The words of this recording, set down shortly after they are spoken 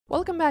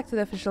Welcome back to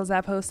the official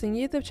ZAP-Hosting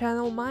YouTube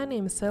channel. My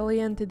name is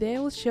Ellie and today I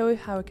will show you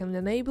how you can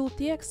enable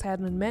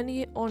txAdmin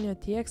menu on your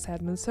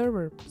txAdmin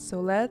server. So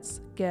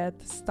let's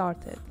get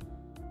started.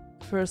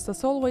 First,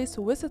 as always,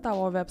 visit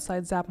our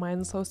website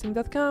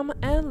ZAP-Hosting.com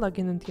and log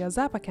in into your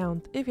ZAP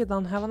account. If you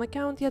don't have an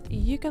account yet,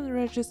 you can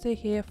register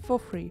here for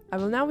free. I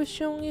will now be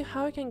showing you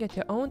how you can get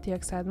your own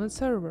txAdmin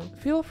server.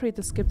 Feel free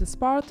to skip this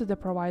part to the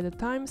provided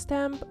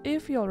timestamp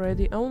if you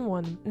already own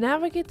one.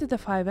 Navigate to the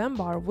 5M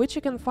bar, which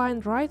you can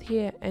find right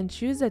here, and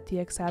choose the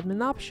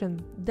txAdmin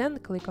option. Then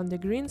click on the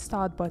green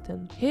Start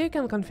button. Here you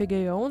can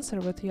configure your own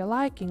server to your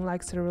liking,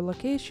 like server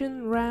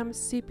location, RAM,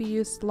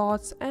 CPU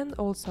slots, and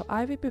also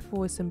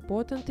IPv4 is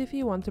important if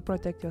you want to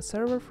protect your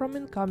server from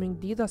incoming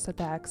DDoS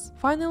attacks.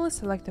 Finally,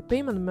 select a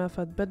payment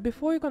method, but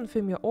before you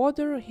confirm your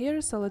order,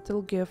 here's a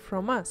little gift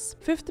from us.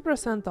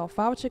 50% off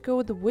voucher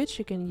code, which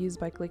you can use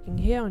by clicking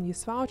here on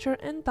use voucher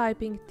and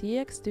typing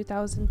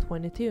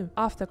TX2022.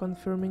 After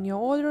confirming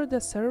your order,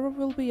 the server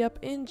will be up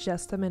in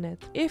just a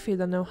minute. If you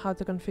don't know how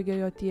to configure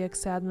your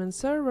txAdmin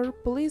server,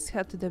 please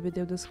head to the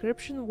video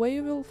description where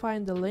you will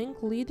find the link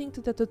leading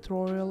to the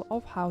tutorial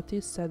of how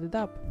to set it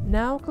up.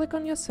 Now click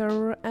on your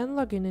server and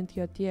log in into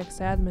your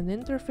txAdmin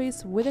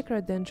interface with the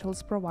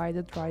credentials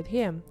provided right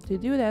here. To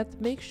do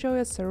that, make sure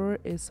your server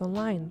is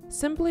online.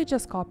 Simply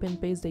just copy and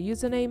paste the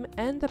username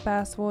and the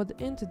password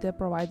into the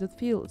provided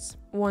fields.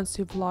 Once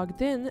you've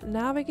logged in,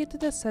 navigate to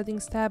the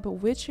Settings tab,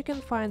 which you can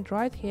find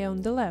right here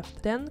on the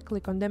left. Then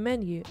click on the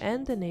menu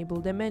and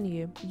enable the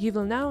menu. You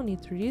will now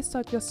need to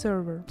restart your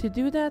server. To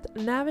do that,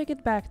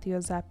 navigate back to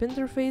your ZAP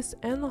interface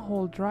and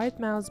hold right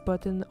mouse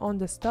button on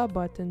the Stop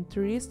button to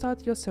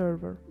restart your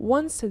server.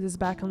 Once it is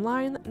back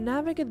online,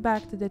 navigate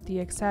back to the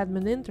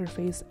txAdmin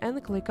interface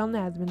and click on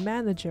Admin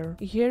Manager.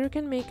 Here you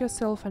can make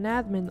yourself an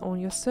admin on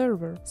your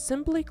server.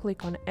 Simply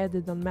click on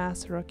Edit on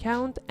Master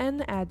Account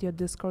and add your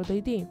Discord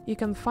ID. You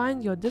can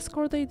find your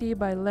Discord ID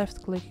by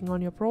left-clicking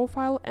on your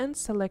profile and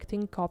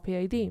selecting Copy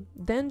ID.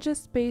 Then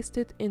just paste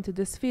it into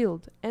this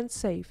field and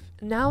save.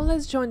 Now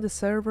let's join the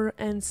server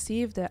and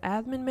see if the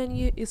admin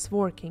menu is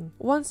working.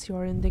 Once you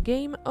are in the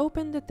game,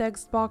 open the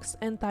text box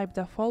and type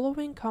the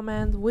following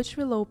command, which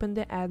will open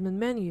the admin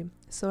menu.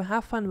 So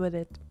have fun with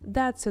it.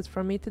 That's it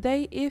from me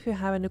today. If you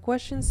have any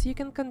questions, you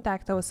can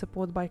contact our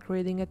support by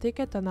creating a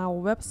ticket on our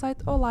website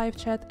or live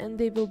chat, and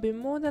they will be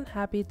more than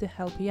happy to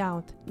help you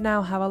out.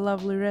 Now have a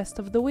lovely rest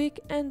of the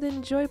week and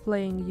enjoy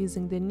playing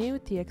using the new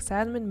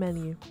txAdmin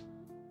menu.